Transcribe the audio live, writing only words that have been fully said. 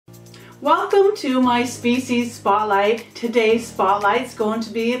Welcome to my species spotlight. Today's spotlight is going to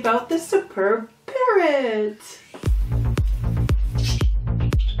be about the Superb Parrot.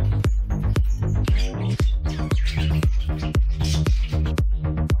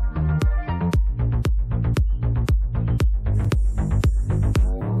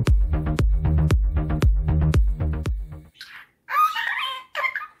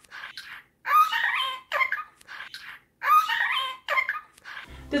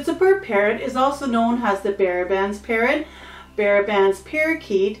 The Superb Parrot is also known as the Barabans Parrot, Barabans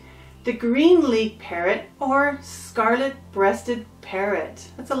Parakeet, the Green-legged Parrot, or Scarlet-breasted Parrot.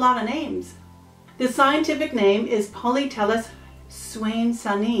 That's a lot of names. The scientific name is Polytelus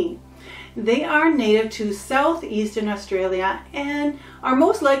swainsoni. They are native to southeastern Australia and are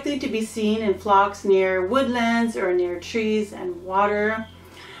most likely to be seen in flocks near woodlands or near trees and water.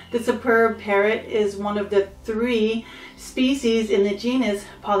 The Superb Parrot is one of the 3 species in the genus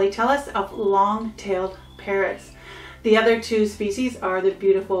Polytelus of long-tailed parrots. The other 2 species are the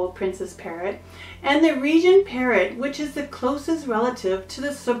beautiful Princess Parrot and the Regent Parrot, which is the closest relative to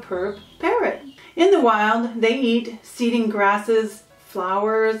the Superb Parrot. In the wild, they eat seeding grasses,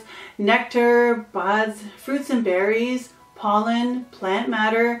 flowers, nectar, buds, fruits and berries, pollen, plant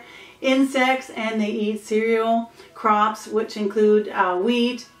matter, insects, and they eat cereal, crops which include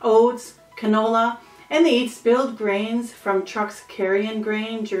wheat, oats, canola, and they eat spilled grains from trucks carrying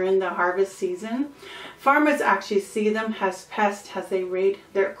grain during the harvest season. Farmers actually see them as pests as they raid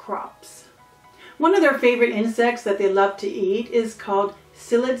their crops. One of their favorite insects that they love to eat is called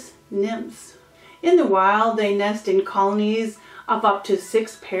Psyllids nymphs. In the wild, they nest in colonies of up to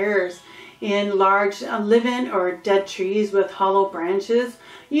 6 pairs in large living or dead trees with hollow branches,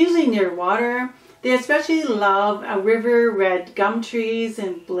 usually near water. They especially love river red gum trees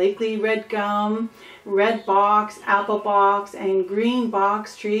and Blakely red gum, red box, apple box, and green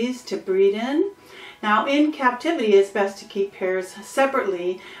box trees to breed in. Now, in captivity, it's best to keep pairs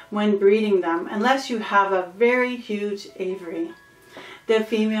separately when breeding them, unless you have a very huge aviary. The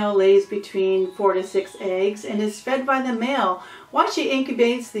female lays between 4 to 6 eggs and is fed by the male while she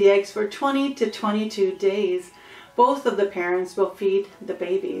incubates the eggs for 20 to 22 days. Both of the parents will feed the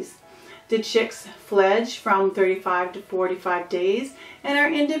babies. The chicks fledge from 35 to 45 days and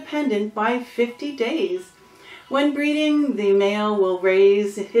are independent by 50 days. When breeding, the male will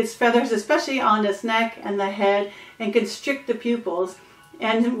raise his feathers, especially on his neck and the head, and constrict the pupils,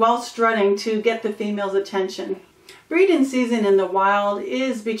 and while strutting to get the female's attention. Breeding season in the wild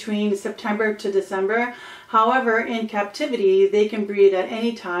is between September to December. However, in captivity, they can breed at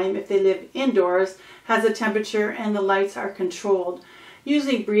any time if they live indoors, has a temperature, and the lights are controlled.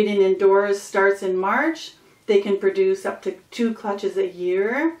 Usually breeding indoors starts in March. They can produce up to 2 clutches a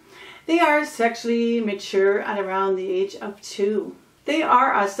year. They are sexually mature at around the age of 2. They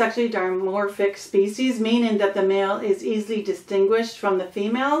are a sexually dimorphic species, meaning that the male is easily distinguished from the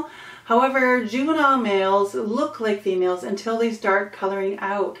female. However, juvenile males look like females until they start coloring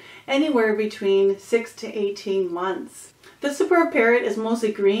out, anywhere between 6 to 18 months. The Superb Parrot is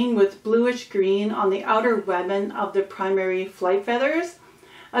mostly green with bluish green on the outer webbing of the primary flight feathers.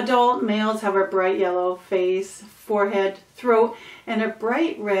 Adult males have a bright yellow face, forehead, throat, and a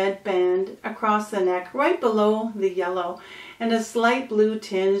bright red band across the neck right below the yellow, and a slight blue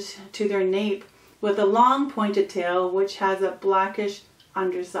tinge to their nape, with a long pointed tail which has a blackish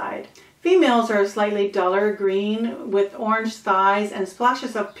underside. Females are slightly duller green with orange thighs and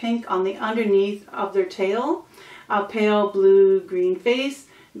splashes of pink on the underneath of their tail, a pale blue-green face,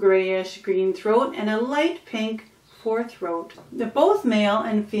 grayish-green throat, and a light pink forethroat. Both male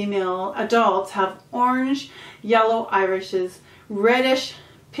and female adults have orange, yellow irises, reddish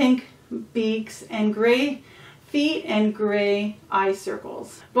pink beaks, and gray feet and gray eye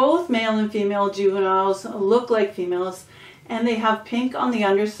circles. Both male and female juveniles look like females, and they have pink on the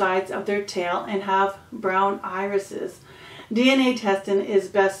undersides of their tail and have brown irises. DNA testing is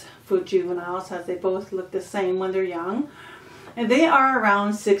best for juveniles as they both look the same when they're young. And they are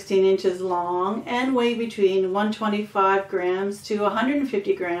around 16 inches long and weigh between 125 grams to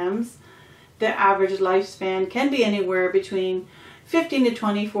 150 grams. The average lifespan can be anywhere between 15 to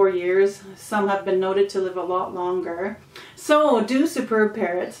 24 years. Some have been noted to live a lot longer. So, do Superb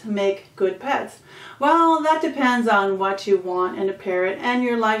Parrots make good pets? Well, that depends on what you want in a parrot and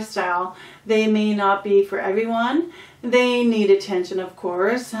your lifestyle. They may not be for everyone. They need attention, of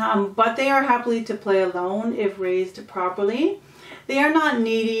course, but they are happy to play alone if raised properly. They are not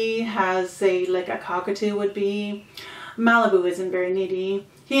needy as, say, like a cockatoo would be. Malibu isn't very needy.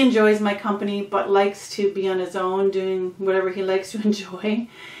 He enjoys my company but likes to be on his own doing whatever he likes to enjoy.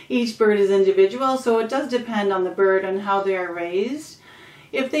 Each bird is individual, so it does depend on the bird and how they are raised.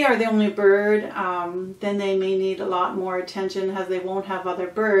 If they are the only bird, then they may need a lot more attention as they won't have other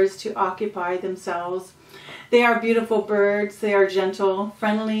birds to occupy themselves. They are beautiful birds. They are gentle,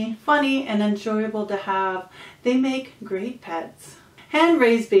 friendly, funny, and enjoyable to have. They make great pets.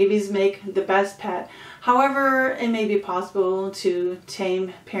 Hand-raised babies make the best pet. However, it may be possible to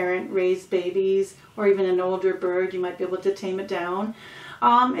tame parent-raised babies, or even an older bird. You might be able to tame it down.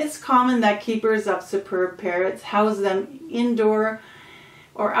 It's common that keepers of superb parrots house them indoor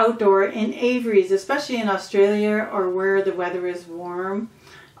or outdoor in aviaries, especially in Australia or where the weather is warm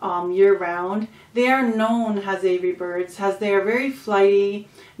year-round. They are known as aviary birds as they are very flighty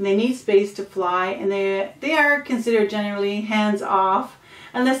and they need space to fly, and they are considered generally hands-off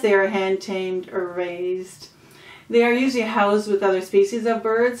unless they are hand-tamed or raised. They are usually housed with other species of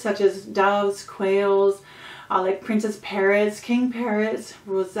birds such as doves, quails, like princess parrots, king parrots,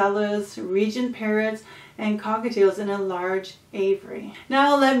 rosellas, regent parrots, and cockatiels in a large aviary.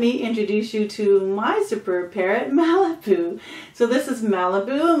 Now let me introduce you to my superb parrot, Malibu. So this is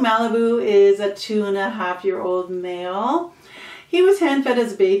Malibu. Malibu is a 2.5-year-old male. He was hand-fed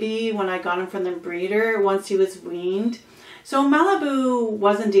as a baby when I got him from the breeder once he was weaned. So Malibu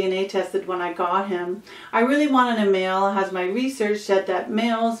wasn't DNA tested when I got him. I really wanted a male as my research said that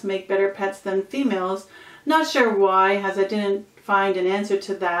males make better pets than females. Not sure why, as I didn't find an answer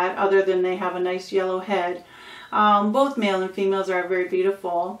to that other than they have a nice yellow head. Both male and females are very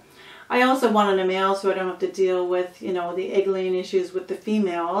beautiful. I also wanted a male so I don't have to deal with, the egg-laying issues with the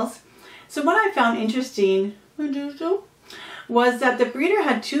females. So what I found interesting was that the breeder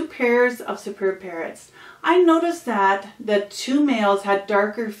had 2 pairs of superb parrots. I noticed that the 2 males had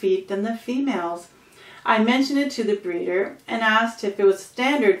darker feet than the females. I mentioned it to the breeder and asked if it was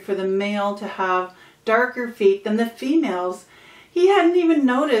standard for the male to have darker feet than the females. He hadn't even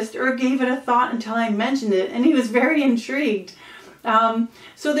noticed or gave it a thought until I mentioned it, and he was very intrigued.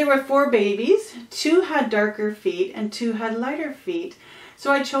 So there were 4 babies. 2 had darker feet and 2 had lighter feet.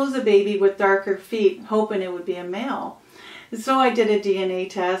 So I chose a baby with darker feet, hoping it would be a male. So I did a DNA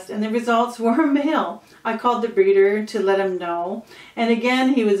test and the results were male. I called the breeder to let him know, and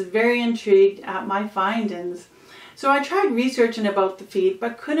again he was very intrigued at my findings. So I tried researching about the feet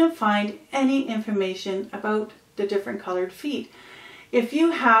but couldn't find any information about the different colored feet. If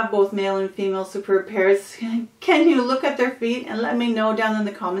you have both male and female superb parrots, can you look at their feet and let me know down in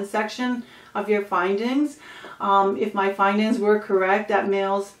the comment section of your findings? If my findings were correct that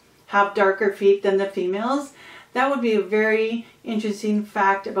males have darker feet than the females, that would be a very interesting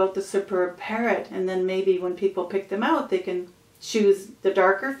fact about the superb parrot, and then maybe when people pick them out they can choose the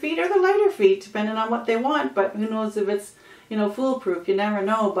darker feet or the lighter feet depending on what they want. But who knows if it's foolproof, you never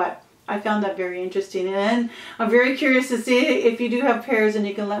know. But I found that very interesting, and I'm very curious to see if you do have pairs, and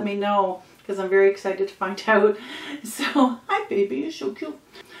you can let me know because I'm very excited to find out. So hi baby, you're so cute.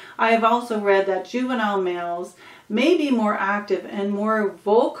 I have also read that juvenile males may be more active and more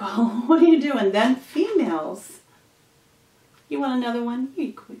vocal what are you doing than females. You want another one? Here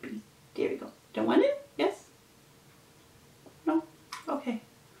you go, baby. There we go. Don't want it? Yes? No? Okay.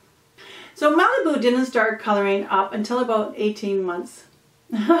 So Malibu didn't start coloring up until about 18 months.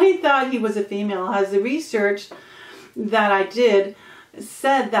 I thought he was a female, as the research that I did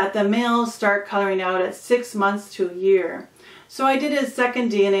said that the males start coloring out at 6 months to a year. So I did his second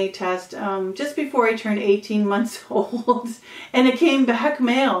DNA test just before he turned 18 months old, and it came back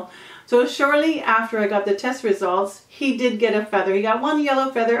male. So shortly after I got the test results, he did get a feather. He got 1 yellow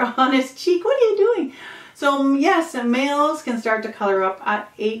feather on his cheek. What are you doing? So yes, males can start to color up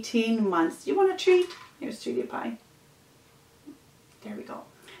at 18 months. You want a treat? Here's Treaty Pie. There we go.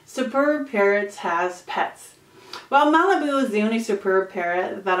 Superb Parrots has pets. Well, Malibu is the only superb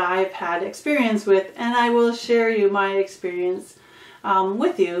parrot that I've had experience with, and I will share you my experience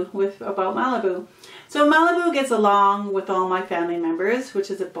with you about Malibu. So Malibu gets along with all my family members, which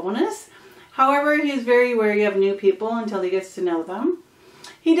is a bonus. However, he's very wary of new people until he gets to know them.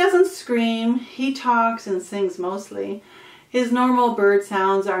 He doesn't scream, he talks and sings mostly. His normal bird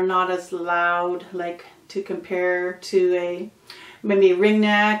sounds are not as loud, like to compare to maybe a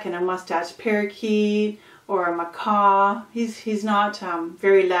ringneck and a mustache parakeet or a macaw. He's not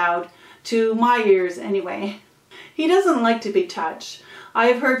very loud, to my ears anyway. He doesn't like to be touched.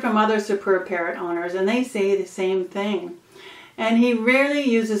 I've heard from other superb parrot owners and they say the same thing. And he rarely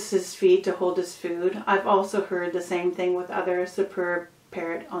uses his feet to hold his food. I've also heard the same thing with other superb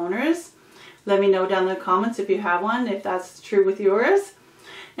parrot owners. Let me know down in the comments if you have one, if that's true with yours.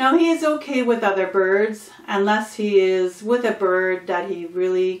 Now he is okay with other birds, unless he is with a bird that he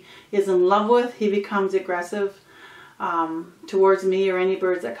really is in love with. He becomes aggressive towards me or any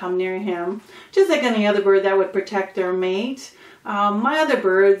birds that come near him, just like any other bird that would protect their mate. My other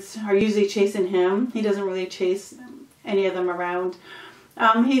birds are usually chasing him. He doesn't really chase any of them around.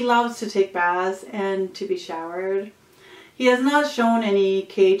 He loves to take baths and to be showered. He has not shown any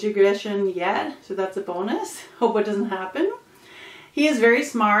cage aggression yet, so that's a bonus. Hope it doesn't happen. He is very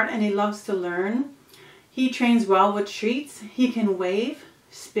smart and he loves to learn. He trains well with treats. He can wave,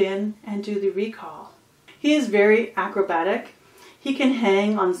 spin, and do the recall. He is very acrobatic. He can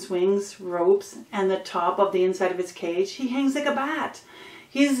hang on swings, ropes, and the top of the inside of his cage. He hangs like a bat.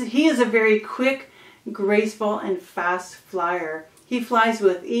 He is a very quick, graceful, and fast flyer. He flies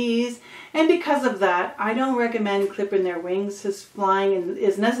with ease, and because of that, I don't recommend clipping their wings. His flying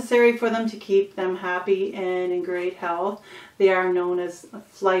is necessary for them to keep them happy and in great health. They are known as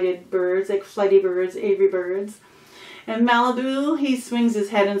flighted birds, like flighty birds, aviary birds. And Malibu, he swings his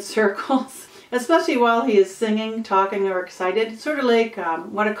head in circles, especially while he is singing, talking, or excited. Sort of like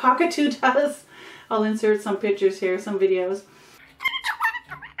what a cockatoo does. I'll insert some pictures here, some videos.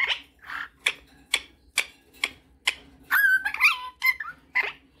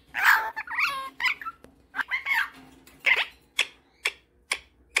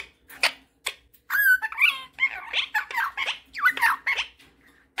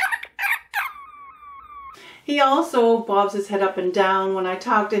 He also bobs his head up and down when I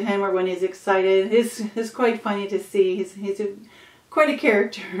talk to him or when he's excited. It's quite funny to see. He's quite a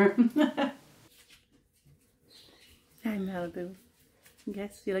character. Hi, Malibu.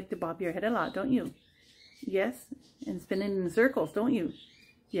 Yes, you like to bob your head a lot, don't you? Yes, and spinning in circles, don't you?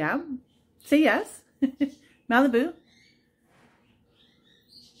 Yeah? Say yes. Malibu.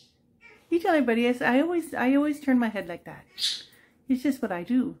 You tell everybody yes. I always turn my head like that. It's just what I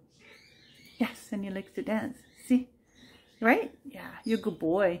do. Yes, and he likes to dance. See? Right? Yeah, you're a good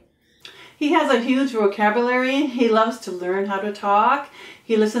boy. He has a huge vocabulary. He loves to learn how to talk.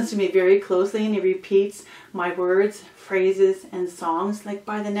 He listens to me very closely and he repeats my words, phrases, and songs like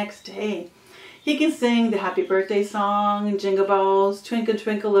by the next day. He can sing the happy birthday song, Jingle Bells, Twinkle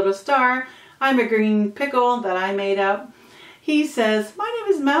Twinkle Little Star, I'm a green pickle that I made up. He says, my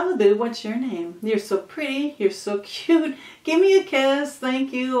name is Malibu, what's your name? You're so pretty, you're so cute. Give me a kiss,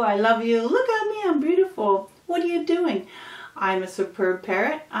 thank you, I love you. Look at me, I'm beautiful. What are you doing? I'm a superb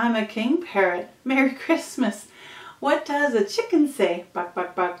parrot, I'm a king parrot. Merry Christmas. What does a chicken say? Buck,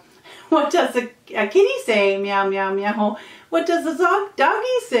 buck, buck. What does a kitty say? Meow, meow, meow. What does a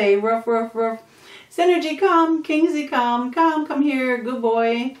doggy say? Ruff, ruff, ruff. Synergy come, Kingsy come here, good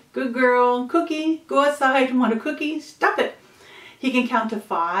boy, good girl, cookie, go outside, want a cookie? Stop it. He can count to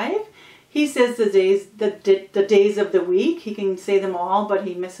 5. He says the days of the week. He can say them all, but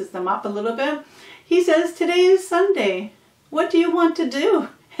he messes them up a little bit. He says, today is Sunday. What do you want to do?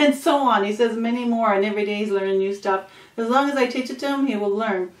 And so on. He says many more, and every day he's learning new stuff. As long as I teach it to him, he will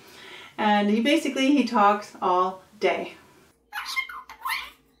learn. And he talks all day.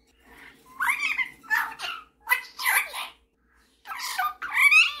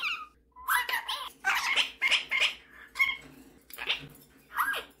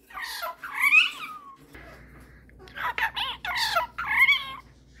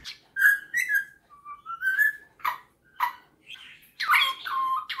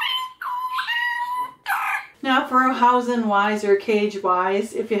 Now for housing wise or cage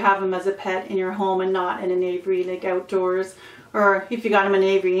wise, if you have him as a pet in your home and not in an aviary like outdoors, or if you got him in an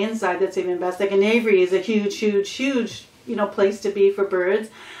aviary inside, that's even best. Like an aviary is a huge place to be for birds,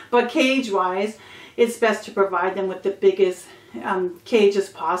 but cage wise, it's best to provide them with the biggest cages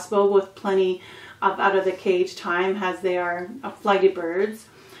possible with plenty of out of the cage time, as they are flighty birds.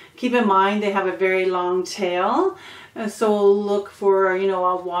 Keep in mind they have a very long tail, so look for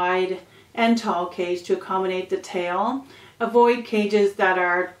a wide and tall cage to accommodate the tail. Avoid cages that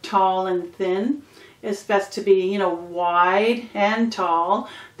are tall and thin. It's best to be, wide and tall.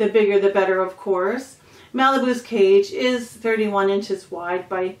 The bigger the better, of course. Malibu's cage is 31 inches wide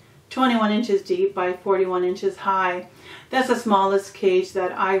by 21 inches deep by 41 inches high. That's the smallest cage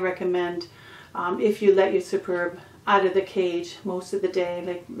that I recommend if you let your Superb out of the cage most of the day,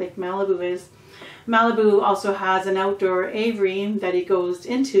 like Malibu is. Malibu also has an outdoor aviary that he goes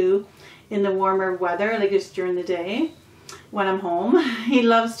into in the warmer weather, like just during the day when I'm home. He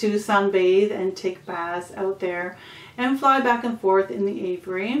loves to sunbathe and take baths out there and fly back and forth in the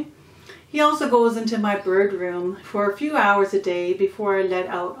aviary. He also goes into my bird room for a few hours a day before I let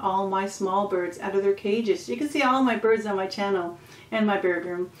out all my small birds out of their cages. You can see all my birds on my channel and my bird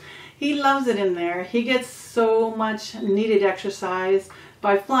room. He loves it in there. He gets so much needed exercise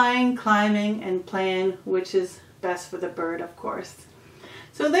by flying, climbing, and playing, which is best for the bird, of course.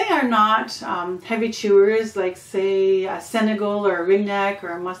 So they are not heavy chewers like, say, a Senegal or a ringneck or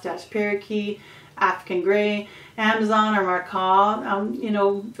a mustache parakeet. African gray, Amazon or macaw, you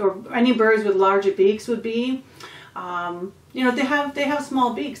know, or any birds with larger beaks would be. You know, they have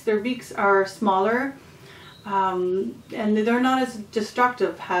small beaks. Their beaks are smaller, and they're not as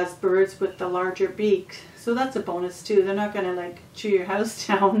destructive as birds with the larger beak. So that's a bonus too. They're not gonna like chew your house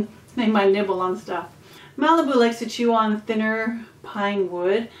down. They might nibble on stuff. Malibu likes to chew on thinner pine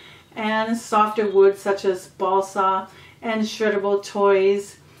wood and softer wood such as balsa and shreddable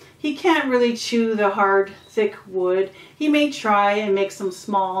toys. He can't really chew the hard, thick wood. He may try and make some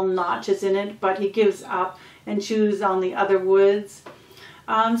small notches in it, but he gives up and chews on the other woods.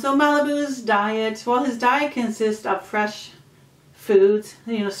 So Malibu's diet, well, his diet consists of fresh foods,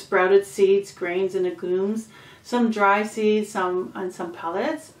 you know, sprouted seeds, grains, and legumes, some dry seeds, and some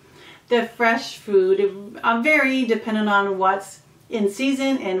pellets. The fresh food vary depending on what's in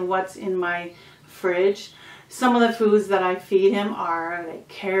season and what's in my fridge. Some of the foods that I feed him are like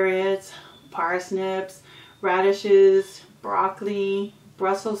carrots, parsnips, radishes, broccoli,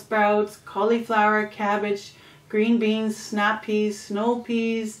 Brussels sprouts, cauliflower, cabbage, green beans, snap peas, snow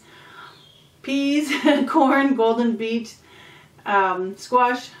peas, corn, golden beet,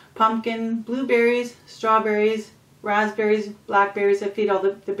 squash, pumpkin, blueberries, strawberries, raspberries, blackberries. I feed all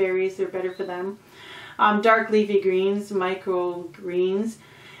the berries, they're better for them. Dark leafy greens, microgreens,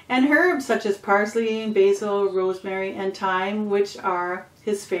 and herbs such as parsley, basil, rosemary, and thyme, which are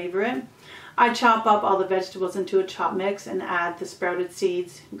his favorite. I chop up all the vegetables into a chop mix and add the sprouted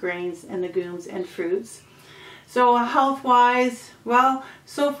seeds, grains, and legumes and fruits. So health-wise, well,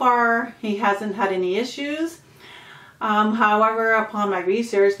 so far he hasn't had any issues. However, upon my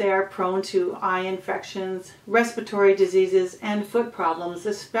research, they are prone to eye infections, respiratory diseases, and foot problems,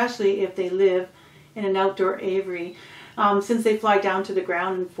 especially if they live in an outdoor aviary. Since they fly down to the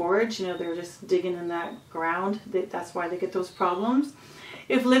ground and forage, you know, they're just digging in that ground. That's why they get those problems.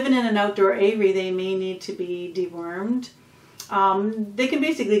 If living in an outdoor aviary, they may need to be dewormed. They can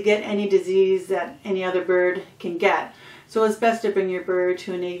basically get any disease that any other bird can get. So it's best to bring your bird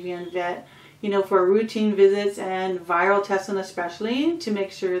to an avian vet, you know, for routine visits and viral testing especially, to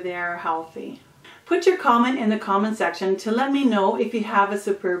make sure they are healthy. Put your comment in the comment section to let me know if you have a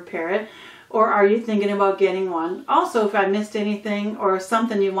Superb Parrot, or are you thinking about getting one. Also, if I missed anything or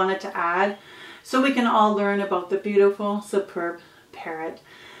something you wanted to add, so we can all learn about the beautiful Superb Parrot.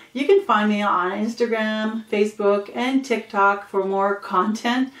 You can find me on Instagram, Facebook, and TikTok for more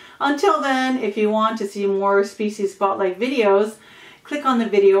content. Until then, if you want to see more species spotlight videos, click on the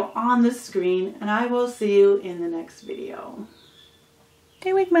video on the screen, and I will see you in the next video.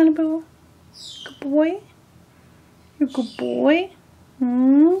 Hey, wait, Malibu. Good boy. You're a good boy.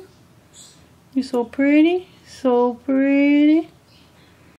 You're so pretty. So pretty.